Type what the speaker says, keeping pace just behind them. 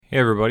Hey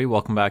everybody,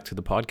 welcome back to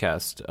the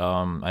podcast.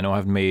 I know I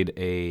haven't made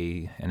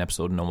an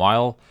episode in a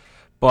while,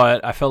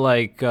 but I feel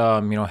like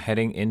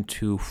heading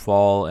into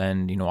fall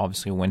and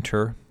obviously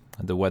winter,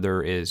 the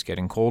weather is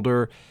getting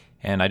colder,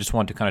 and I just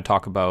want to kind of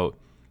talk about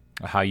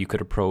how you could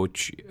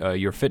approach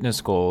your fitness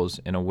goals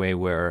in a way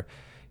where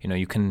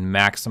you can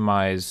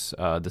maximize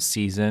the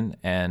season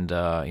and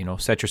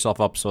set yourself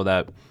up so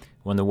that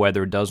when the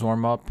weather does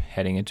warm up,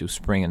 heading into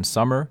spring and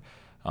summer,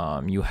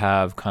 you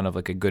have kind of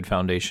like a good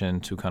foundation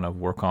to kind of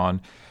work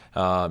on.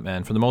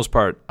 And for the most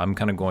part, I'm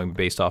kind of going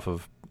based off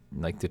of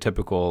like the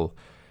typical,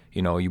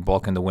 you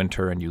bulk in the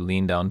winter and you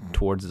lean down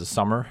towards the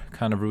summer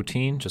kind of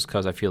routine, just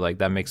because I feel like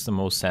that makes the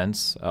most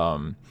sense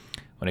when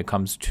it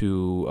comes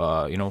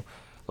to,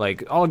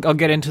 like I'll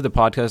get into the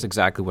podcast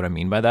exactly what I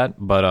mean by that.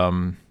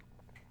 But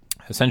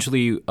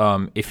essentially,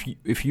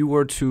 if you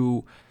were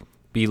to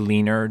be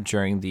leaner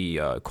during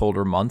the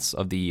colder months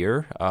of the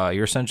year,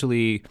 you're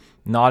essentially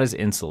not as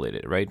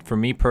insulated, right? For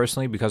me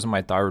personally, because of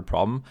my thyroid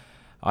problem,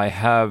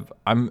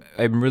 I'm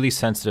really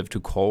sensitive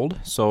to cold.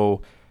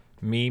 So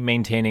me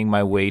maintaining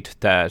my weight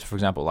that, for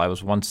example, I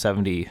was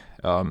 170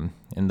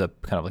 in the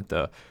kind of like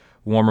the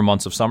warmer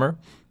months of summer,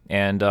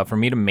 and for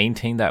me to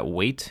maintain that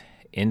weight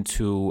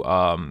into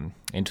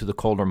the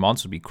colder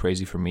months would be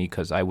crazy for me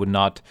because I would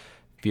not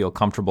feel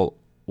comfortable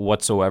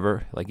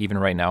whatsoever. Like even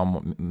right now,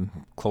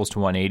 I'm close to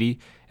 180,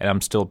 and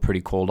I'm still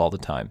pretty cold all the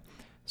time.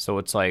 So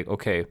it's like,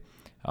 okay,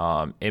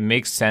 it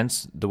makes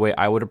sense. The way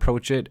I would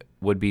approach it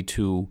would be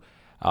to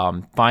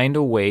find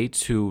a way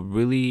to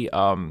really,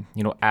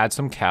 add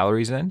some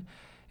calories in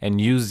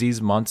and use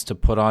these months to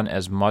put on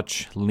as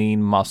much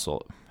lean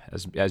muscle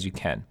as you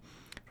can,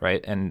 right?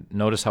 And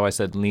notice how I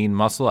said lean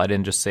muscle. I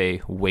didn't just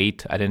say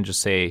weight. I didn't just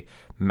say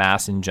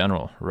mass in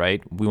general,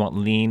 right? We want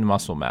lean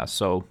muscle mass.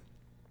 So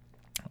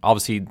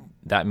obviously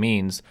that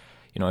means,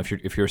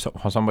 if you're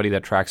somebody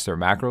that tracks their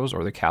macros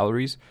or the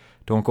calories,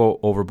 don't go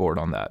overboard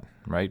on that,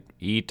 right?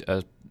 Eat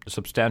a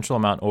substantial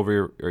amount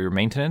over your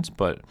maintenance,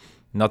 but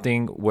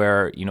nothing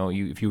where,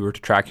 if you were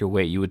to track your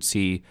weight, you would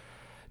see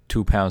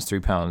 2 pounds, 3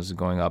 pounds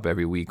going up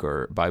every week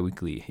or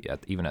biweekly,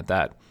 even at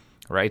that,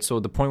 right? So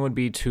the point would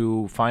be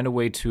to find a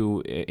way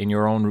to, in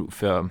your own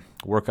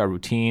workout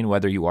routine,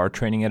 whether you are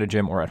training at a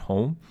gym or at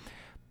home,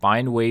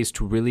 find ways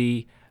to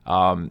really,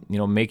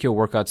 make your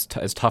workouts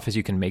as tough as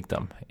you can make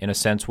them, in a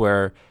sense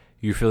where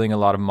you're feeling a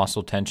lot of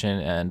muscle tension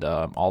and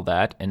all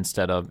that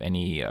instead of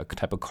any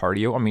type of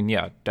cardio. I mean,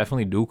 yeah,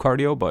 definitely do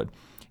cardio, but,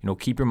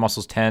 keep your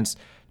muscles tense.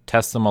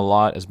 Test them a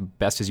lot as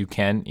best as you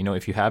can.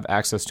 If you have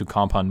access to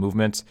compound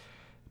movements,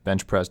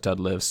 bench press,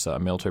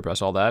 deadlifts, military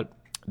press, all that,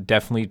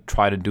 definitely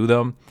try to do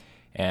them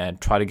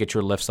and try to get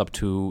your lifts up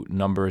to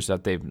numbers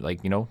that they've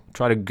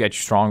try to get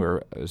you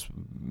stronger is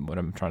what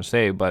I'm trying to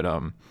say. But,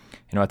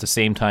 at the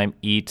same time,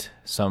 eat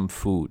some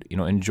food,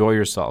 enjoy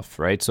yourself,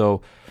 right?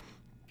 So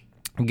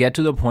get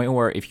to the point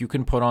where if you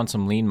can put on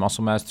some lean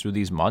muscle mass through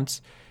these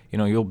months,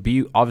 you'll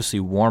be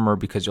obviously warmer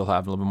because you'll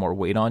have a little bit more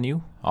weight on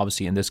you.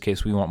 Obviously, in this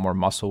case, we want more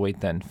muscle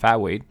weight than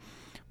fat weight,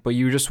 but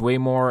you just weigh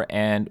more.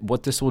 And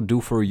what this will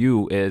do for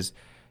you is,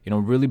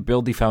 really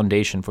build the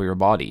foundation for your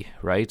body,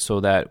 right? So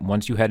that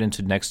once you head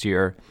into next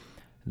year,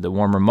 the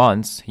warmer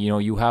months,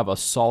 you have a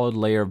solid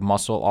layer of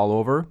muscle all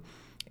over.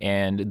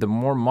 And the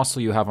more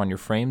muscle you have on your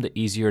frame, the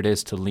easier it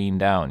is to lean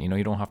down.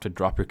 You don't have to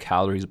drop your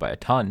calories by a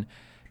ton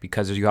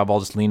because you have all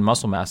this lean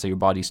muscle mass that your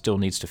body still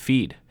needs to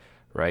feed.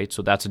 Right?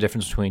 So that's the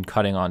difference between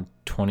cutting on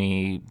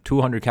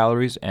 2,200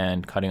 calories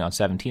and cutting on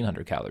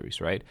 1,700 calories,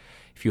 right?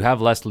 If you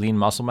have less lean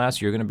muscle mass,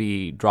 you're going to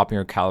be dropping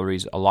your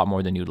calories a lot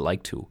more than you'd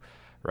like to,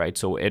 right?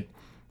 So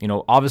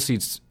obviously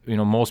it's,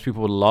 most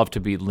people would love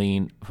to be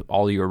lean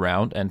all year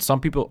round. And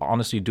some people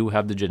honestly do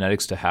have the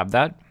genetics to have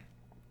that.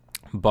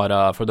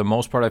 But for the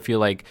most part, I feel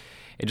like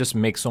it just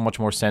makes so much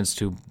more sense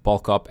to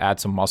bulk up, add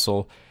some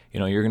muscle.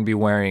 You're going to be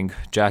wearing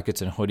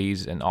jackets and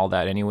hoodies and all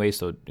that anyway.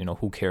 So,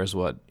 who cares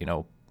what,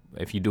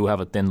 if you do have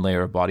a thin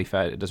layer of body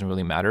fat, it doesn't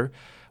really matter.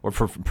 Or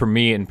for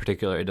me in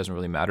particular, it doesn't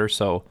really matter.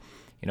 So,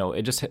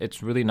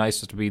 it's really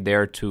nice just to be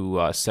there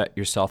to set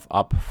yourself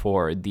up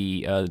for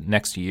the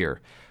next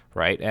year,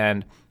 right?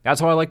 And that's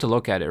how I like to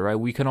look at it, right?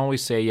 We can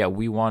always say, yeah,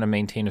 we want to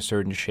maintain a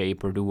certain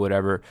shape or do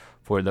whatever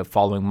for the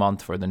following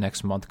month, for the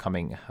next month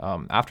coming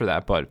after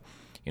that. But,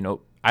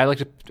 I like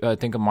to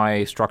think of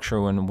my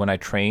structure when I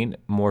train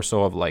more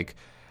so of like,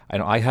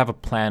 I have a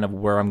plan of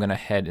where I'm going to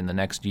head in the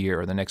next year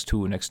or the next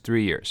 2 or next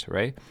 3 years,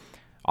 right?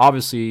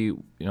 Obviously,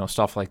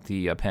 stuff like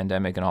the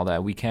pandemic and all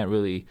that, we can't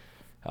really,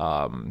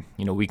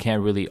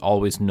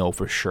 always know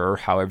for sure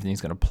how everything's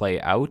going to play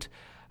out.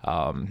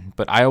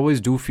 But I always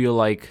do feel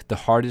like the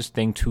hardest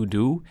thing to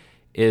do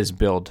is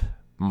build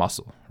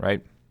muscle,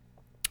 right?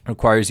 It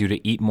requires you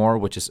to eat more,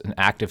 which is an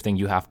active thing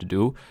you have to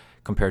do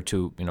compared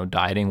to,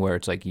 dieting where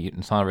it's like,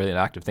 it's not really an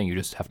active thing. You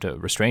just have to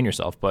restrain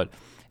yourself,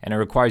 and it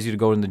requires you to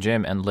go to the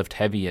gym and lift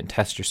heavy and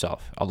test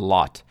yourself a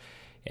lot.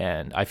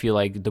 And I feel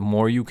like the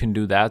more you can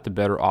do that, the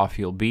better off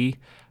you'll be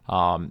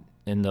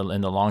in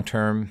the long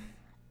term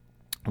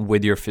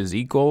with your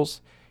physique goals.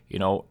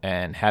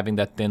 and having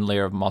that thin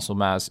layer of muscle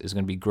mass is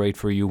going to be great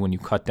for you when you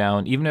cut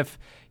down. Even if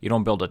you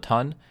don't build a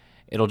ton,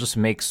 it'll just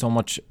make so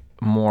much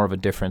more of a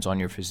difference on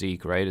your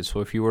physique, right? So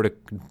if you were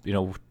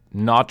to,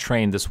 not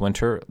train this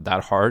winter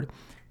that hard,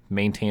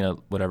 maintain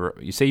whatever,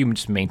 you say you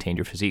just maintain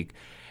your physique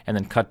and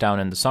then cut down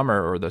in the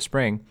summer or the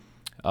spring,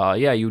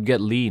 you would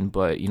get lean,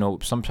 but,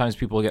 sometimes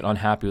people get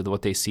unhappy with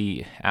what they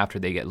see after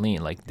they get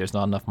lean. Like there's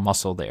not enough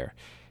muscle there.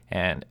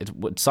 And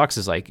what sucks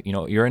is like,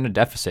 you're in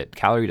a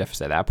calorie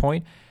deficit at that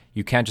point.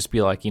 You can't just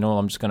be like,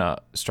 I'm just going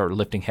to start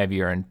lifting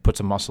heavier and put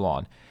some muscle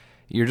on.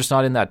 You're just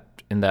not in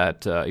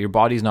that, your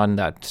body's not in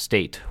that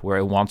state where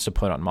it wants to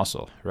put on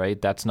muscle,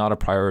 right? That's not a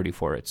priority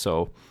for it.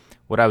 So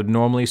what I would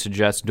normally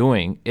suggest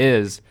doing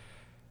is,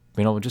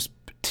 just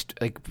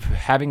like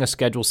having a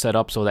schedule set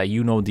up so that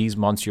these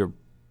months you're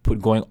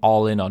going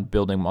all in on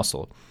building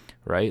muscle,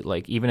 right?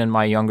 Like even in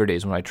my younger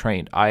days when I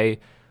trained,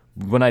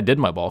 when I did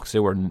my bulks, they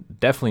were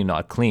definitely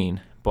not clean,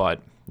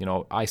 but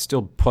I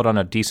still put on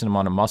a decent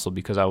amount of muscle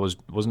because I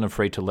wasn't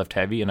afraid to lift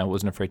heavy and I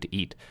wasn't afraid to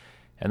eat.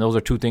 And those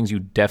are two things you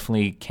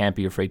definitely can't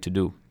be afraid to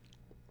do,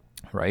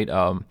 right?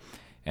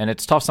 And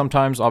it's tough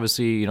sometimes.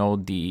 Obviously,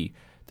 the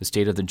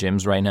state of the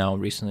gyms right now.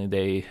 Recently,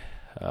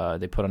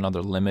 they put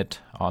another limit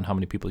on how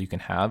many people you can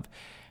have,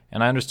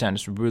 and I understand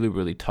it's really,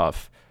 really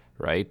tough,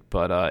 right?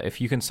 But if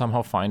you can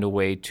somehow find a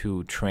way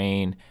to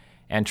train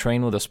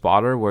with a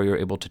spotter where you're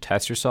able to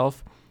test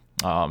yourself,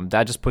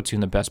 that just puts you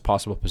in the best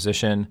possible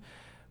position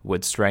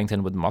with strength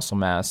and with muscle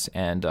mass.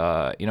 And,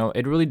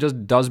 it really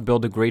just does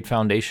build a great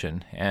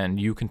foundation, and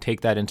you can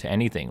take that into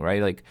anything,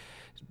 right? Like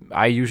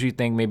I usually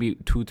think maybe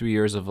 2-3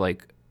 years of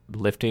like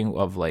lifting,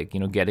 of like,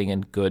 getting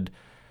in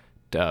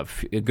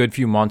a good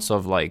few months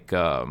of like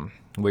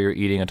where you're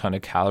eating a ton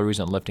of calories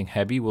and lifting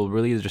heavy will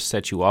really just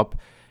set you up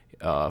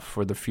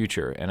for the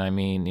future. And I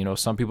mean,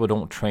 some people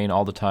don't train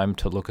all the time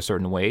to look a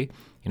certain way.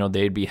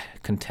 They'd be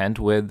content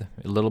with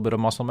a little bit of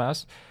muscle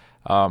mass.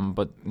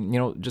 But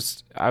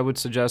just I would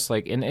suggest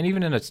like, and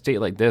even in a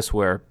state like this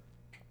where,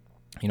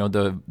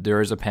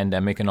 there is a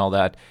pandemic and all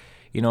that,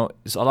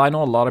 so I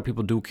know a lot of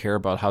people do care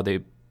about how they,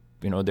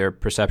 their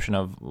perception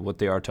of what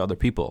they are to other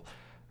people,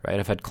 right?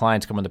 I've had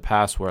clients come in the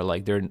past where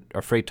like they're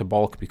afraid to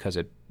bulk because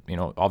it,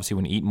 obviously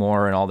when you eat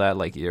more and all that,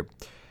 like your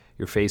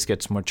face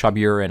gets more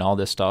chubbier and all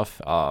this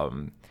stuff.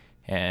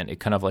 And it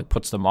kind of like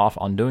puts them off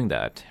on doing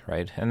that,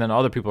 right? And then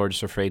other people are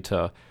just afraid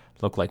to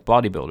look like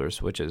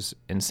bodybuilders, which is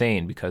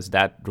insane because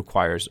that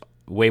requires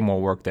way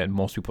more work than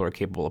most people are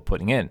capable of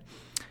putting in.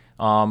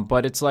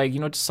 But it's like,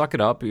 just suck it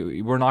up.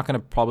 We're not going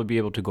to probably be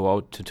able to go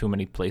out to too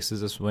many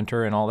places this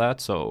winter and all that.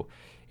 So,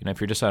 if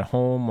you're just at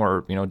home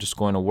or, just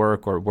going to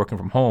work or working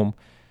from home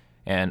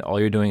and all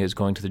you're doing is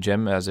going to the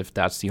gym as if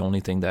that's the only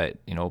thing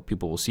that,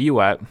 people will see you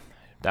at,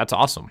 that's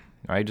awesome,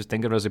 right? Just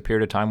think of it as a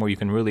period of time where you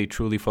can really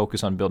truly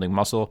focus on building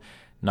muscle,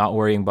 not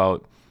worrying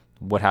about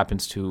what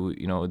happens to,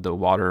 the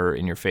water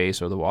in your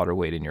face or the water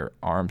weight in your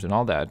arms and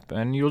all that.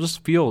 And you'll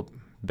just feel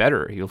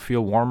better. You'll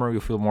feel warmer.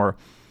 You'll feel more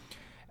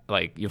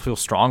like you'll feel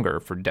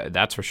stronger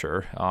that's for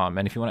sure.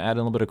 And if you want to add a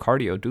little bit of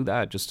cardio, do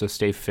that just to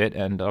stay fit.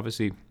 And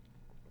obviously,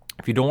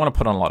 if you don't want to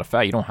put on a lot of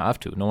fat, you don't have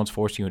to. No one's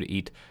forcing you to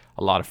eat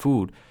a lot of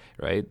food,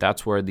 right?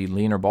 That's where the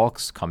leaner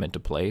bulks come into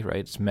play, right?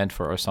 It's meant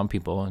for some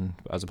people and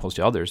as opposed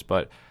to others.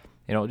 But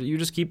you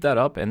just keep that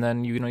up, and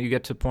then you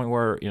get to a point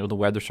where the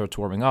weather starts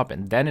warming up,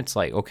 and then it's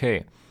like,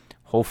 okay,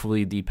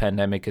 hopefully the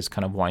pandemic is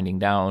kind of winding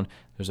down.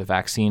 There's a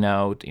vaccine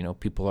out.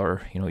 People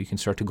are you can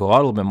start to go out a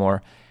little bit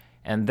more,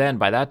 and then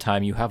by that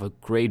time you have a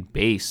great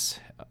base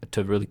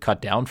to really cut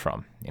down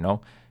from.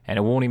 And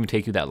it won't even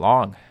take you that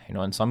long.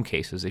 In some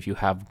cases, if you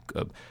have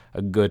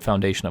a good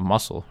foundation of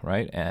muscle,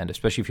 right, and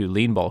especially if you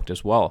lean bulked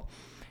as well.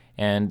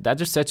 And that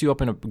just sets you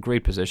up in a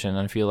great position. And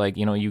I feel like,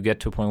 you get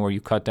to a point where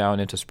you cut down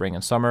into spring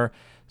and summer.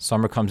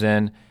 Summer comes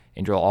in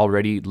and you're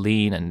already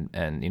lean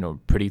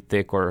and pretty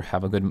thick or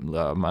have a good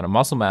amount of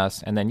muscle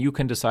mass. And then you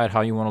can decide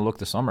how you want to look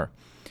this summer.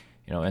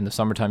 In the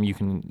summertime, you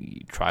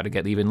can try to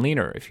get even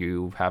leaner if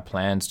you have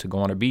plans to go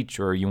on a beach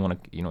or you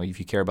want to, if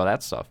you care about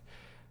that stuff.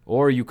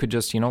 Or you could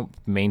just,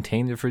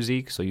 maintain your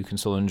physique so you can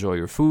still enjoy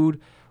your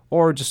food,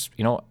 or just,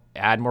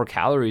 add more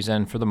calories.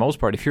 And for the most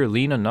part, if you're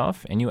lean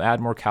enough and you add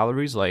more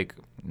calories, like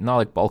not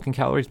like bulking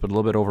calories, but a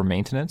little bit over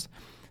maintenance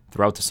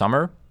throughout the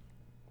summer,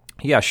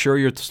 yeah, sure,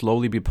 you'll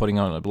slowly be putting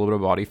on a little bit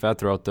of body fat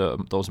throughout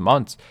those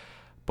months,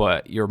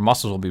 but your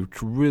muscles will be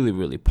really,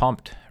 really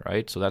pumped,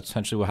 right? So that's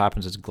essentially what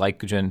happens is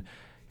glycogen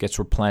gets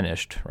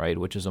replenished, right,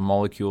 which is a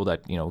molecule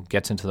that,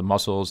 gets into the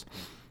muscles,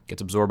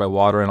 gets absorbed by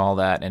water and all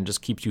that, and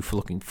just keeps you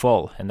looking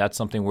full. And that's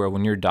something where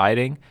when you're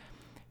dieting,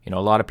 a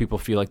lot of people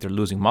feel like they're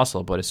losing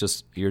muscle, but it's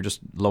just you're just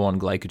low on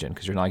glycogen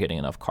because you're not getting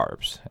enough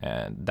carbs,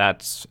 and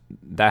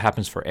that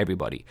happens for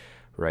everybody,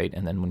 right?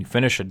 And then when you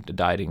finish your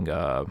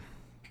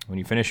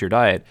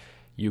diet,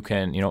 you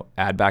can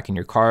add back in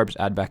your carbs,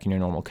 add back in your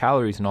normal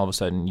calories, and all of a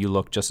sudden you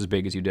look just as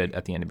big as you did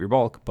at the end of your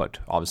bulk, but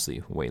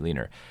obviously way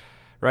leaner,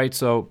 right?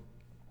 So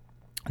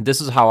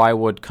this is how I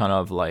would kind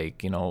of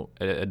like,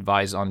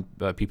 advise on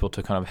people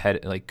to kind of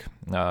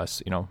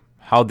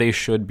how they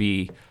should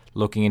be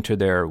looking into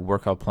their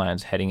workout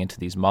plans heading into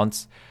these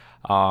months.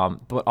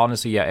 But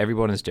honestly, yeah,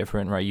 everyone is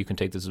different, right? You can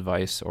take this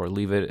advice or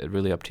leave it. It's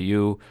really up to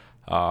you.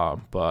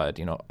 But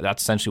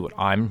that's essentially what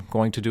I'm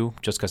going to do,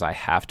 just because I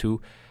have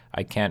to.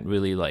 I can't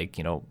really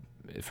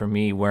for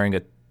me, wearing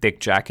a thick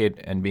jacket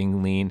and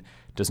being lean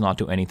does not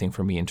do anything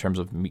for me in terms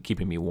of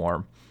keeping me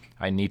warm.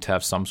 I need to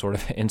have some sort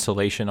of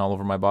insulation all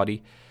over my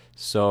body.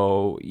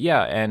 So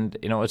yeah, and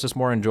it's just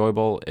more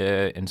enjoyable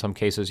in some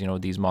cases.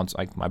 These months,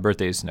 like my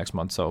birthday is next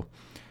month, so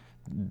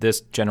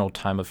this general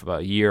time of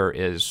year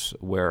is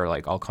where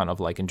I'll kind of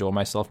enjoy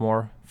myself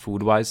more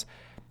food wise,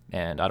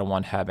 and I don't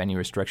want to have any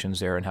restrictions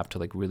there and have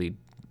to really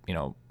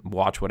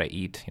watch what I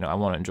eat. I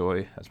want to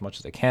enjoy as much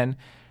as I can,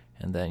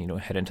 and then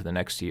head into the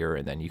next year,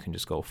 and then you can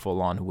just go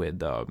full on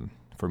with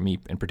for me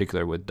in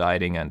particular with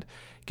dieting and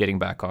getting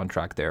back on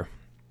track there.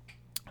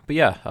 But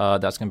yeah,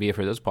 that's gonna be it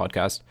for this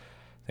podcast.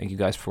 Thank you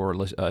guys for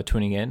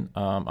tuning in.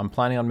 I'm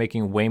planning on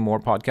making way more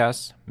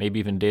podcasts, maybe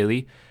even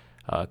daily,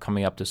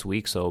 coming up this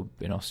week. So,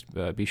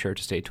 be sure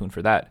to stay tuned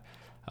for that.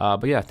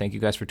 But yeah, thank you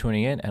guys for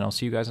tuning in, and I'll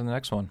see you guys in the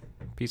next one.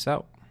 Peace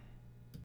out.